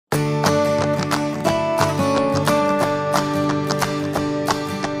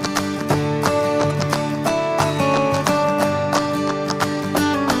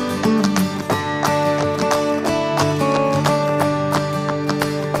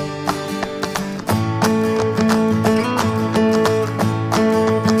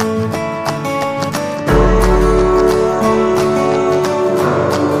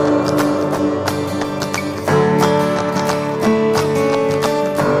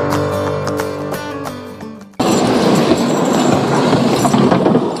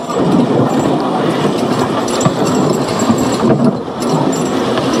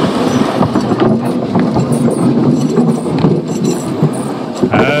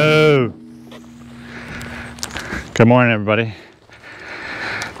Oh! Good morning, everybody.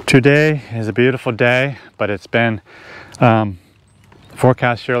 Today is a beautiful day, but it's been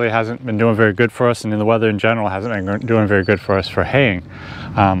forecast surely hasn't been doing very good for us, and the weather in general hasn't been doing very good for us for haying.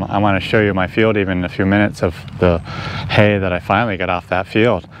 I want to show you my field even in a few minutes of the hay that I finally got off that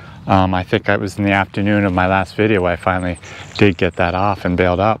field. I think it was in the afternoon of my last video I finally did get that off and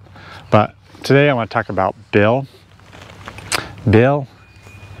baled up. But today I want to talk about Bill. Bill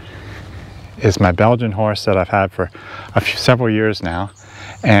is my Belgian horse that I've had for several years now,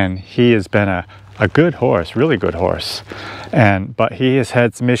 and he has been a good horse, really good horse, but he has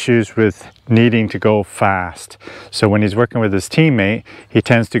had some issues with needing to go fast. So when he's working with his teammate, he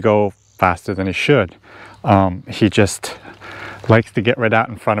tends to go faster than he should. He just likes to get right out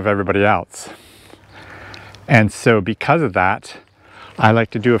in front of everybody else. And so because of that, I like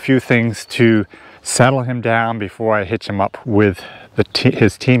to do a few things to settle him down before I hitch him up with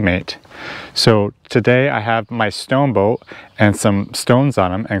his teammate. So today I have my stone boat and some stones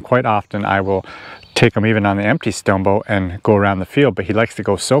on him, and quite often I will take him even on the empty stone boat and go around the field, but he likes to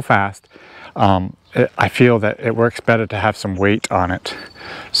go so fast. I feel that it works better to have some weight on it.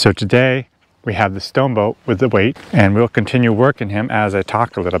 So today we have the stone boat with the weight, and we'll continue working him as I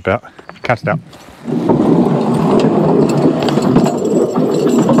talk a little bit. Cast out.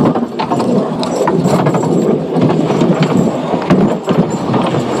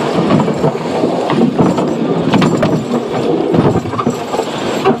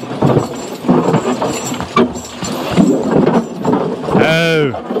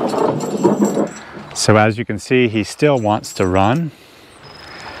 So as you can see, he still wants to run,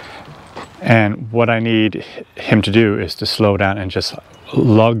 and what I need him to do is to slow down and just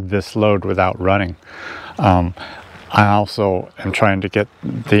lug this load without running. I also am trying to get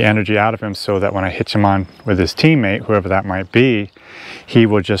the energy out of him so that when I hitch him on with his teammate, whoever that might be, he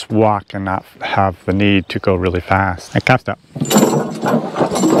will just walk and not have the need to go really fast. I cast up.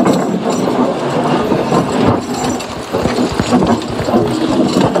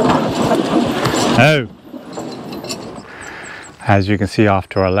 Oh! As you can see off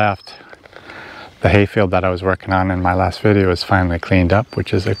to our left, the hayfield that I was working on in my last video is finally cleaned up,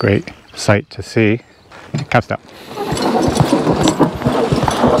 which is a great sight to see. Cast up.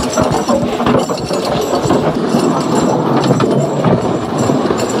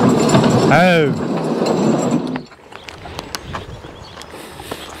 Oh!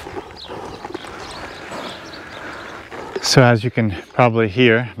 So as you can probably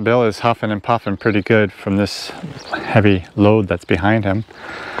hear, Bill is huffing and puffing pretty good from this heavy load that's behind him.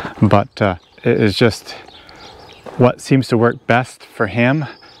 But it is just what seems to work best for him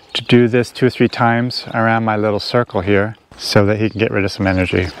to do this 2 or 3 times around my little circle here so that he can get rid of some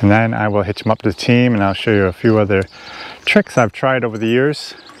energy. And then I will hitch him up to the team, and I'll show you a few other tricks I've tried over the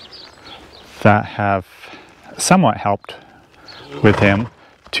years that have somewhat helped with him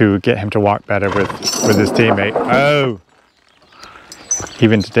to get him to walk better with his teammate. Oh!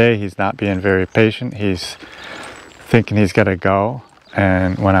 Even today he's not being very patient. He's thinking he's got to go,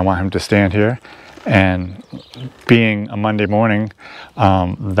 and when I want him to stand here, and being a Monday morning,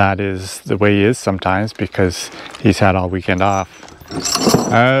 that is the way he is sometimes because he's had all weekend off.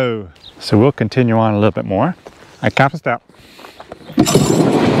 Oh! So we'll continue on a little bit more. I cast out.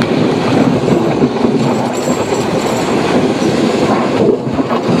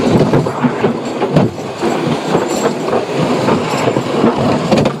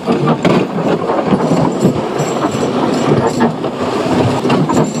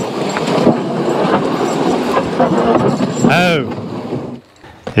 Oh!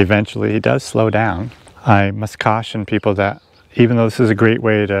 Eventually he does slow down. I must caution people that even though this is a great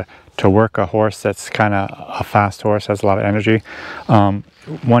way to work a horse that's kind of a fast horse, has a lot of energy,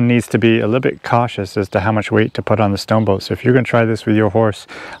 one needs to be a little bit cautious as to how much weight to put on the stone boat. So if you're going to try this with your horse,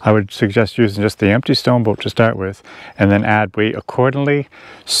 I would suggest using just the empty stone boat to start with, and then add weight accordingly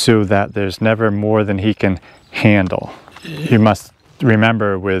so that there's never more than he can handle. You must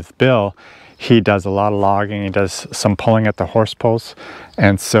remember with Bill, he does a lot of logging, he does some pulling at the horse pulls,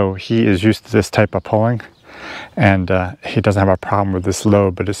 and so he is used to this type of pulling, and he doesn't have a problem with this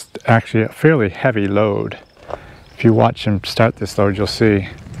load, but it's actually a fairly heavy load. If you watch him start this load, you'll see.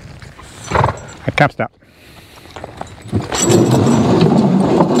 I capped out.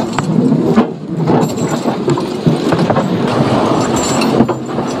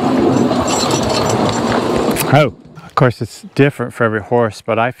 Oh! Of course, it's different for every horse,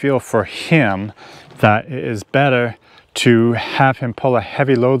 but I feel for him that it is better to have him pull a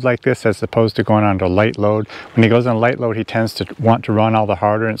heavy load like this as opposed to going on a light load. When he goes on a light load, he tends to want to run all the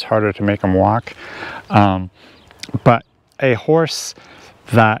harder, and it's harder to make him walk. But a horse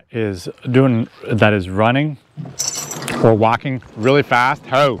that is running or walking really fast,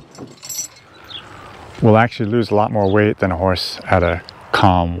 will actually lose a lot more weight than a horse at a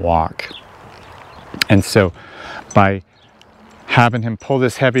calm walk. And so by having him pull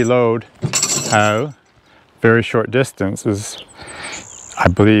this heavy load, very short distances, I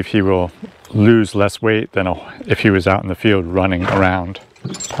believe he will lose less weight than if he was out in the field running around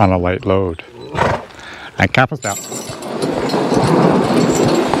on a light load. And cap us out.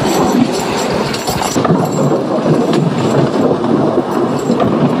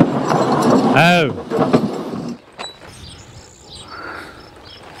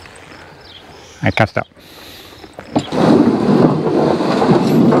 I catched up.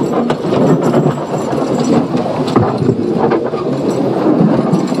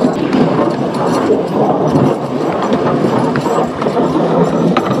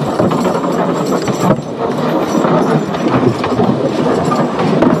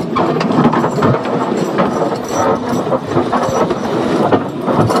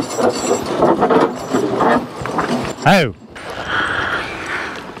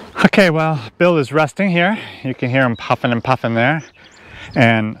 Okay, well, Bill is resting here. You can hear him puffing and puffing there.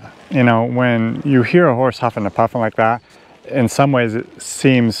 And, you know, when you hear a horse huffing and puffing like that, in some ways it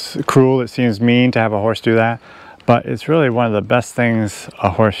seems cruel, it seems mean to have a horse do that, but it's really one of the best things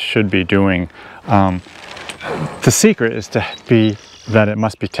a horse should be doing. The secret is that it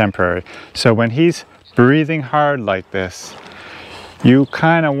must be temporary. So when he's breathing hard like this, you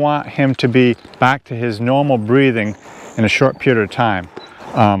kind of want him to be back to his normal breathing in a short period of time.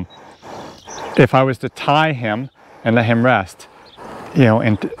 If I was to tie him and let him rest, you know,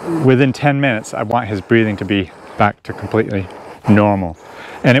 within 10 minutes, I want his breathing to be back to completely normal.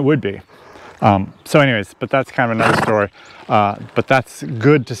 And it would be. So anyways, but that's kind of another story. But that's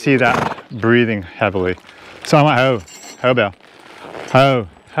good to see that breathing heavily. So I'm like, ho, Bill. Ho.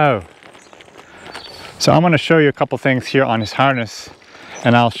 So I'm going to show you a couple things here on his harness,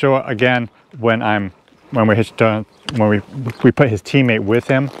 and I'll show it again when we put his teammate with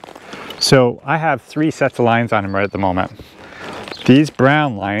him. So I have 3 sets of lines on him right at the moment. These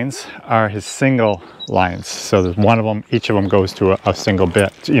brown lines are his single lines. So there's one of them, each of them goes to a single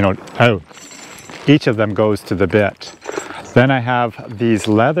bit. You know, each of them goes to the bit. Then I have these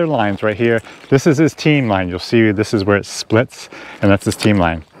leather lines right here. This is his team line. You'll see this is where it splits, and that's his team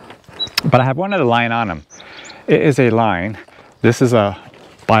line. But I have one other line on him. It is a line. This is a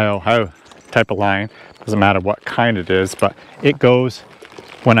bio type of line. Doesn't matter what kind it is, but it goes,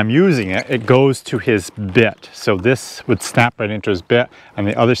 when I'm using it, it goes to his bit. So this would snap right into his bit, and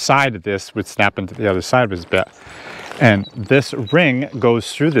the other side of this would snap into the other side of his bit. And this ring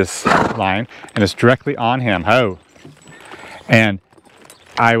goes through this line, and it's directly on him. And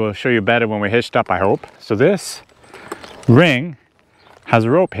I will show you better when we're hitched up, I hope. So this ring has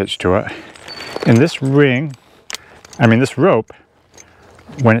a rope hitched to it. And this rope,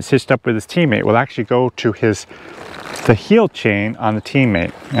 when it's hitched up with his teammate, will actually go to the heel chain on the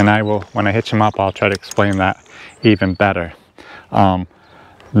teammate. And I will, when I hitch him up, I'll try to explain that even better.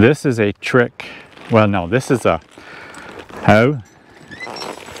 This is a trick. Well, no, this is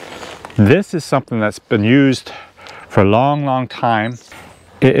this is something that's been used for a long time.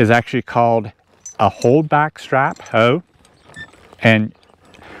 It is actually called a holdback strap. And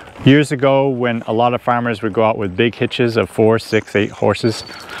years ago, when a lot of farmers would go out with big hitches of 4, 6, 8 horses,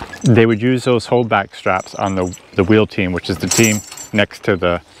 they would use those holdback straps on the wheel team, which is the team next to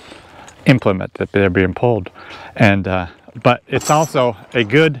the implement that they're being pulled. And but it's also a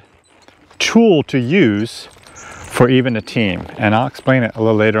good tool to use for even a team. And I'll explain it a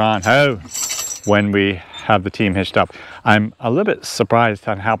little later on when we have the team hitched up. I'm a little bit surprised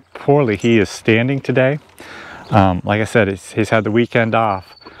on how poorly he is standing today. Like I said, he's had the weekend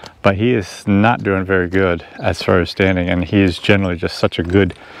off, but he is not doing very good as far as standing, and he is generally just such a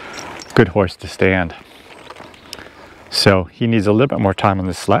good horse to stand. So he needs a little bit more time on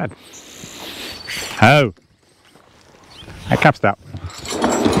this sled. I caps that.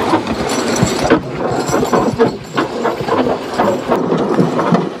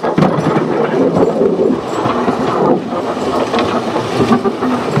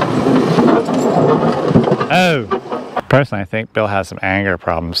 Personally, I think Bill has some anger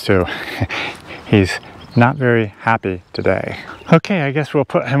problems too. He's not very happy today. Okay, I guess we'll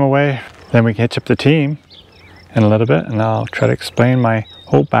put him away. Then we can hitch up the team in a little bit, and I'll try to explain my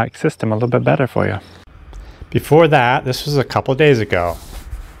holdback system a little bit better for you. Before that, this was a couple days ago.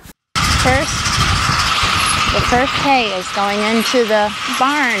 The first hay is going into the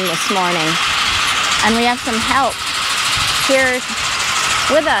barn this morning, and we have some help here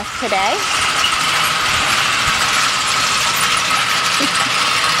with us today.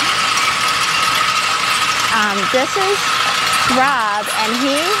 This is Rob, and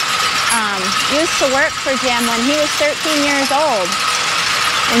he used to work for Jim when he was 13 years old,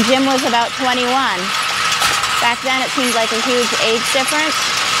 and Jim was about 21. Back then it seemed like a huge age difference,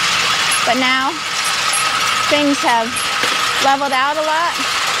 but now things have leveled out a lot.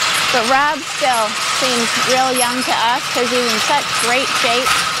 But Rob still seems real young to us because he's in such great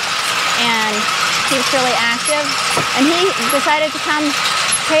shape and keeps really active. And he decided to come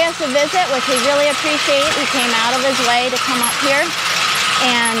pay us a visit, which we really appreciate. He came out of his way to come up here,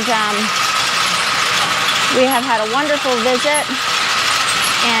 and we have had a wonderful visit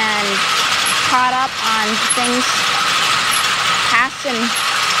and caught up on things past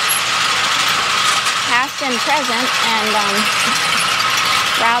and present, and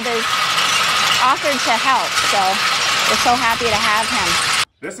Rob has offered to help, so we're so happy to have him.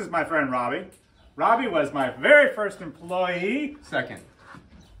 This is my friend Robbie. Robbie was my very first employee. Second.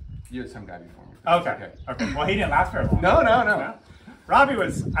 You had some guy before me. Okay. Well, he didn't last very long. No. Robbie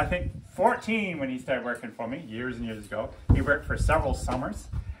was, I think, 14 when he started working for me, years and years ago. He worked for several summers,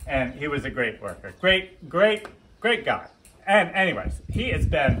 and he was a great worker. Great guy. And anyways, he has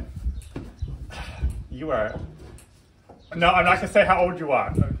been, no, I'm not going to say how old you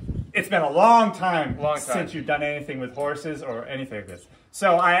are. It's been a long time since you've done anything with horses or anything like this.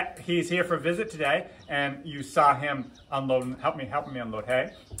 So he's here for a visit today, and you saw him helping me unload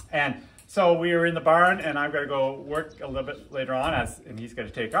hay. And so we were in the barn, and I'm going to go work a little bit later on, and he's going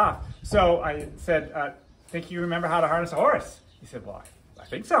to take off. So I said, think you remember how to harness a horse? He said, well, I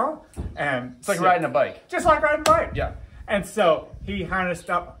think so. And it's like riding a bike. Just like riding a bike. Yeah. And so he harnessed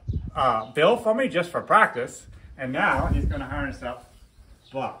up Bill for me just for practice, and now he's going to harness up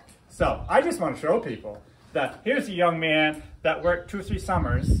Buck. So I just want to show people that here's a young man that worked 2 or 3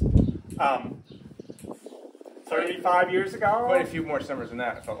 summers 35 years ago. Quite a few more summers than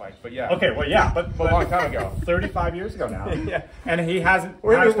that, I felt like, but yeah. Okay, well, yeah, but a long time ago. 35 years ago now. Yeah. And he hasn't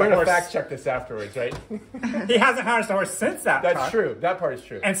We're going to fact check this afterwards, right? He hasn't harnessed a horse since that time. That's true. That part is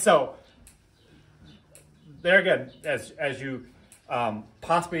true. And so, there again, as you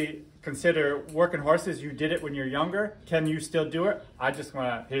possibly consider working horses, you did it when you're younger. Can you still do it? I just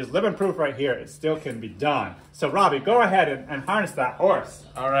want to, here's living proof right here. It still can be done. So Robbie, go ahead and harness that horse.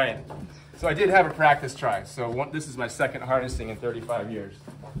 All right. So I did have a practice try. So this is my second harnessing in 35 years.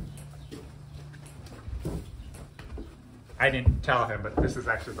 I didn't tell him, but this is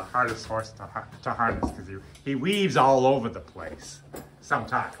actually the hardest horse to harness because he weaves all over the place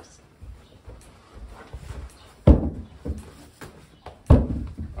sometimes. All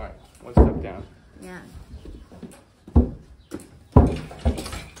right, one step down. Yeah.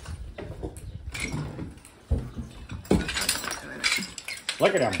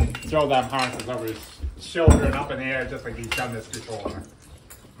 Look at him throw them harnesses over his shoulder and up in the air just like he's done this before.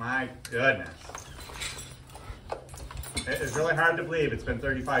 My goodness. It's really hard to believe it's been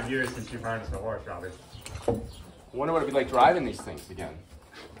 35 years since you've harnessed a horse, Robbie. I wonder what it'd be like driving these things again.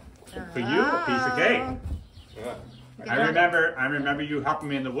 For you, a piece of cake. Yeah. I remember you helping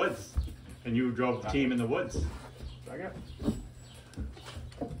me in the woods, and you drove the team in the woods. Okay.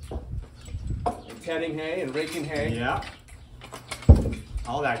 And tending hay and raking hay. Yeah.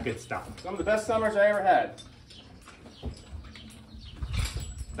 All that good stuff. Some of the best summers I ever had.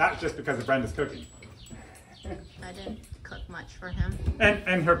 That's just because of Brenda's cooking. I didn't cook much for him.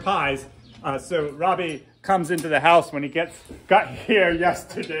 And her pies. So Robbie comes into the house when he got here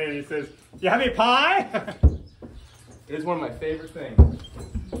yesterday, and he says, "You have any pie?" It is one of my favorite things. All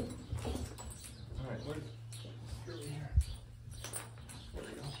right, where's here? There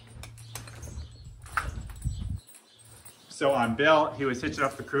we go. So on Bill, he was hitching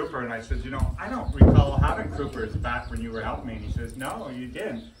up the crooper, and I said, I don't recall having croopers back when you were helping me. And he says, no, you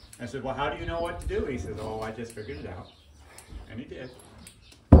didn't. I said, well, how do you know what to do? He says, oh, I just figured it out. And he did.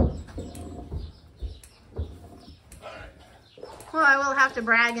 Well, I will have to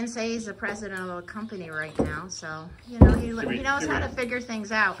brag and say he's the president of a company right now, so, he knows how to figure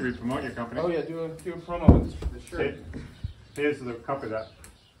things out. Should we promote your company? Oh yeah, do a promo for sure. Here's the company that.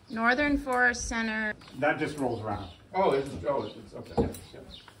 Northern Forest Center. That just rolls around. Oh, it's okay. Yep.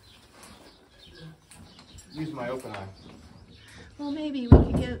 Use my open eye. Well, maybe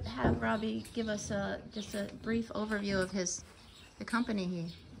we could have Robbie give us just a brief overview of the company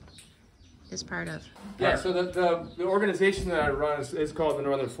he is part of. Yeah, so the organization that I run is called the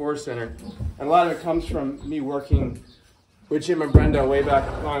Northern Forest Center. And a lot of it comes from me working with Jim and Brenda way back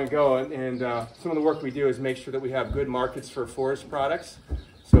long ago. And some of the work we do is make sure that we have good markets for forest products.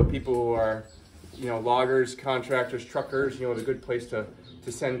 So people who are, loggers, contractors, truckers, a good place to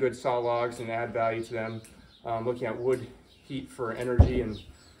send good saw logs and add value to them. Looking at wood heat for energy and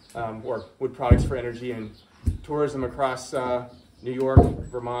or wood products for energy, and tourism across New York,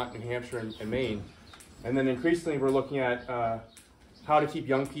 Vermont, New Hampshire, and Maine. And then increasingly we're looking at how to keep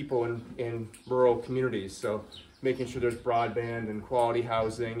young people in rural communities. So making sure there's broadband and quality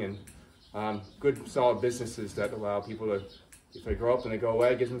housing and good solid businesses that allow people to, if they grow up and they go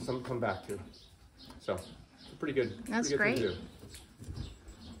away, it gives them something to come back to. So it's a pretty good, That's pretty good great. thing to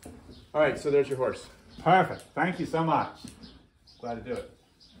do. All right, so there's your horse. Perfect. Thank you so much. Glad to do it.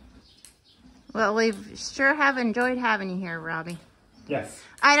 Well, we sure have enjoyed having you here, Robbie. Yes.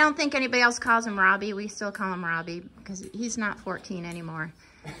 I don't think anybody else calls him Robbie. We still call him Robbie because he's not 14 anymore.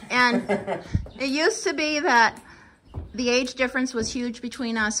 And it used to be that the age difference was huge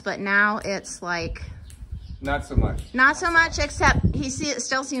between us, but now it's like... Not so much. Not so much, except he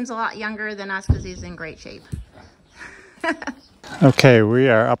still seems a lot younger than us because he's in great shape. Okay, we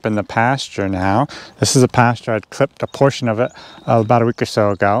are up in the pasture now. This is a pasture. I'd clipped a portion of it about a week or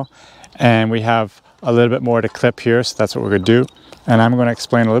so ago. And we have a little bit more to clip here, so that's what we're going to do. And I'm going to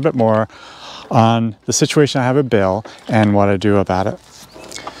explain a little bit more on the situation I have with Bill and what I do about it.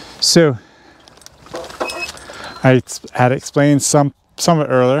 So, I had explained some of it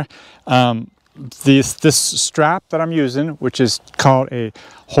earlier. This strap that I'm using, which is called a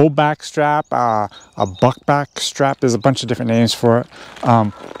holdback strap, a buckback strap, there's a bunch of different names for it.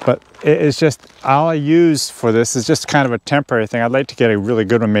 But it is just, all I use for this is just kind of a temporary thing. I'd like to get a really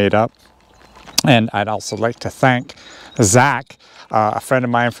good one made up. And I'd also like to thank Zach, a friend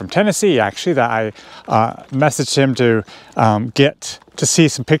of mine from Tennessee, actually, that I messaged him to get to see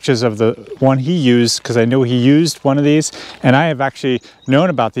some pictures of the one he used, because I know he used one of these, and I have actually known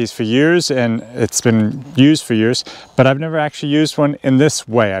about these for years, and it's been used for years, but I've never actually used one in this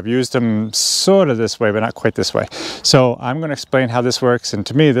way. I've used them sort of this way, but not quite this way. So I'm going to explain how this works, and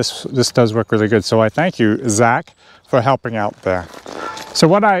to me this does work really good. So I thank you, Zach, for helping out there. So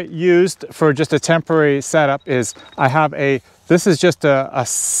what I used for just a temporary setup is I have this is just a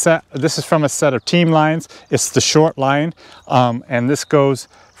set, this is from a set of team lines. It's the short line, and this goes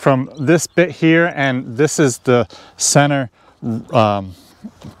from this bit here, and this is the center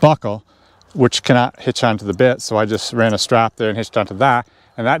buckle, which cannot hitch onto the bit. So I just ran a strap there and hitched onto that.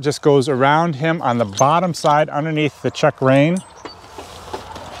 And that just goes around him on the bottom side underneath the check rein.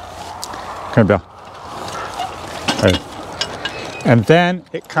 Come here, Bill. Right. And then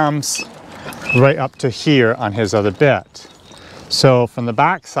it comes right up to here on his other bit. So from the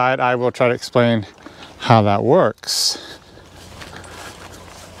back side, I will try to explain how that works.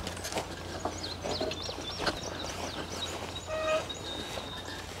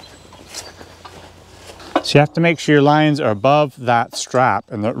 So you have to make sure your lines are above that strap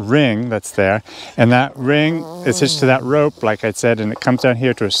and the ring that's there. And that ring is hitched to that rope, like I said, and it comes down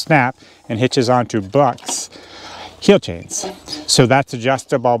here to a snap and hitches onto Buck's heel chains. So that's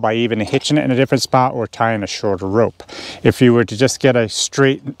adjustable by even hitching it in a different spot or tying a shorter rope. If you were to just get a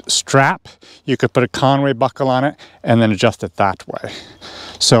straight strap, you could put a Conway buckle on it and then adjust it that way.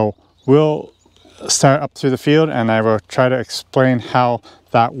 So we'll start up through the field and I will try to explain how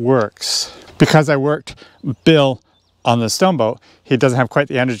that works. Because I worked Bill on the stone boat, he doesn't have quite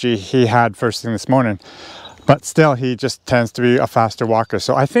the energy he had first thing this morning, but still he just tends to be a faster walker.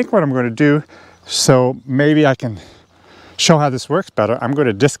 So I think what I'm going to do, so maybe I can show how this works better, I'm going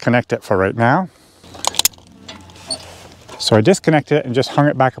to disconnect it for right now. So I disconnected it and just hung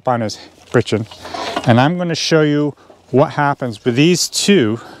it back up on his britchin, and I'm going to show you what happens with these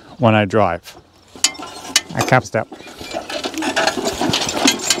two when I drive. I cap step.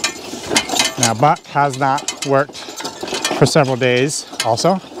 Now Buck has not worked for several days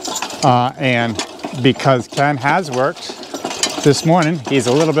also, and because Ken has worked this morning, he's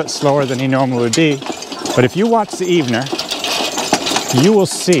a little bit slower than he normally would be. But if you watch the evener, you will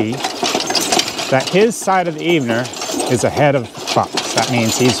see that his side of the evener is ahead of Buck's. That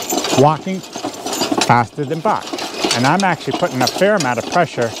means he's walking faster than Buck. And I'm actually putting a fair amount of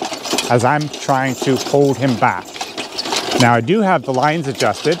pressure as I'm trying to hold him back. Now I do have the lines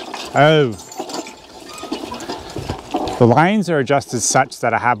adjusted. Oh. The lines are adjusted such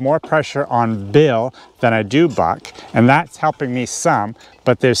that I have more pressure on Bill than I do Buck, and that's helping me some,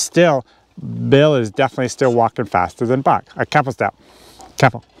 but there's still, Bill is definitely still walking faster than Buck. All right, careful step,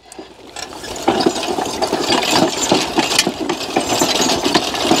 careful.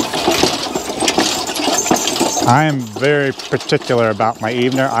 I am very particular about my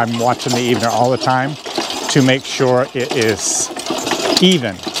evener. I'm watching the evener all the time to make sure it is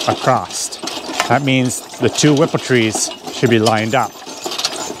even across. That means the two whipple trees should be lined up.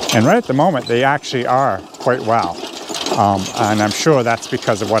 And right at the moment, they actually are quite well. And I'm sure that's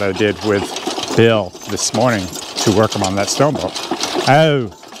because of what I did with Bill this morning to work him on that stone boat.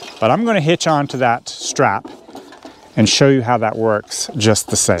 Oh, But I'm going to hitch onto that strap and show you how that works just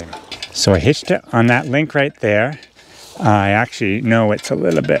the same. So I hitched it on that link right there. I actually know it's a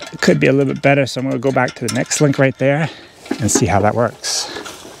little bit, it could be a little bit better, so I'm going to go back to the next link right there and see how that works.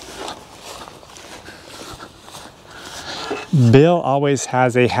 Bill always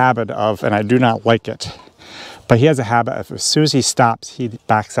has a habit of, and I do not like it, but he has a habit of as soon as he stops, he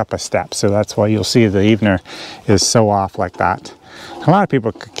backs up a step. So that's why you'll see the evener is so off like that. A lot of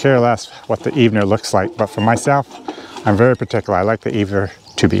people could care less what the evener looks like, but for myself, I'm very particular. I like the evener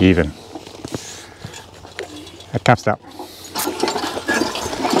to be even. It cups up.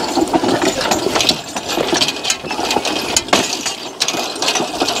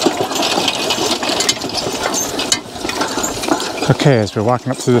 Okay, as we're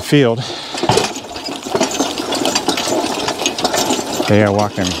walking up through the field, they are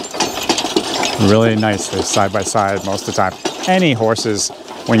walking really nicely side by side most of the time. Any horses,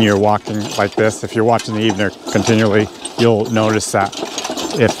 when you're walking like this, if you're watching the evener continually, you'll notice that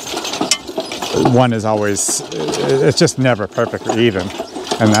if one is always, it's just never perfectly even,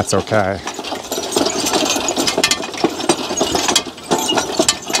 and that's okay.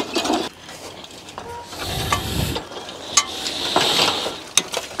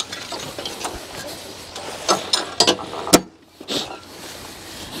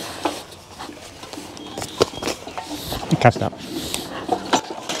 Catch up.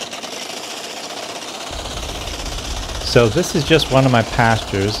 So this is just one of my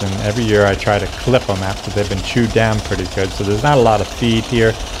pastures, and every year I try to clip them after they've been chewed down pretty good. So there's not a lot of feed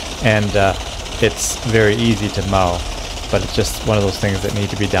here, and it's very easy to mow, but it's just one of those things that need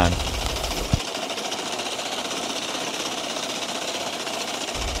to be done.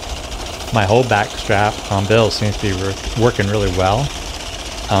 My whole back strap on Bill seems to be working really well.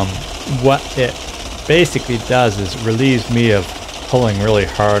 What it basically does is relieves me of pulling really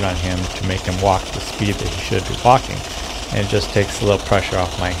hard on him to make him walk the speed that he should be walking, and it just takes a little pressure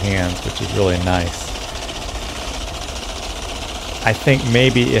off my hands, which is really nice. I think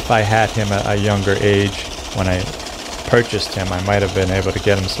maybe if I had him at a younger age when I purchased him, I might have been able to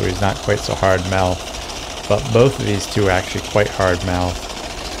get him so he's not quite so hard-mouthed, but both of these two are actually quite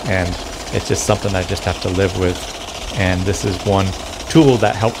hard-mouthed, and it's just something I just have to live with, and this is one tool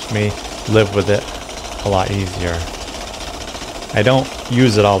that helps me live with it a lot easier. I don't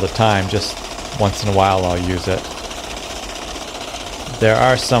use it all the time, just once in a while I'll use it. There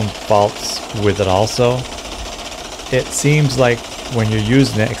are some faults with it also. It seems like when you're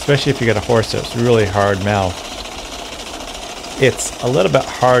using it, especially if you get a horse that's really hard mouthed, it's a little bit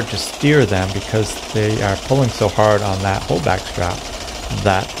hard to steer them because they are pulling so hard on that holdback strap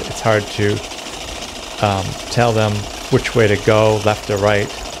that it's hard to tell them which way to go, left or right,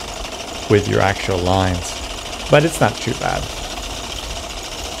 with your actual lines, but it's not too bad.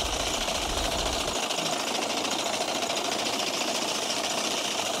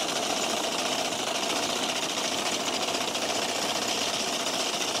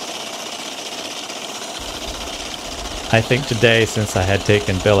 I think today, since I had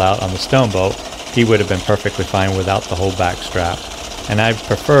taken Bill out on the stone boat, he would have been perfectly fine without the holdback strap, and I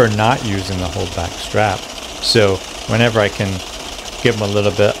prefer not using the holdback strap. So whenever I can give him a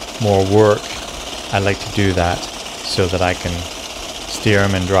little bit more work, I like to do that so that I can steer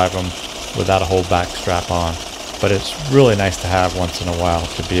him and drive him without a holdback strap on. But it's really nice to have once in a while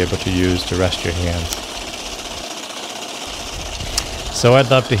to be able to use to rest your hands. So I'd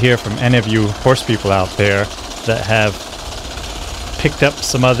love to hear from any of you horse people out there that have picked up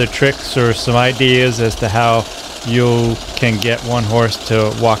some other tricks or some ideas as to how you can get one horse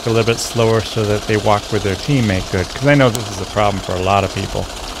to walk a little bit slower so that they walk with their teammate good, because I know this is a problem for a lot of people.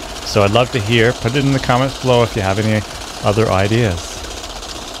 So I'd love to hear. Put it in the comments below if you have any other ideas.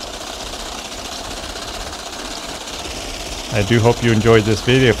 I do hope you enjoyed this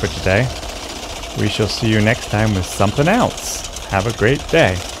video for today. We shall see you next time with something else. Have a great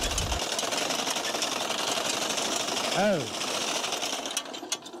day.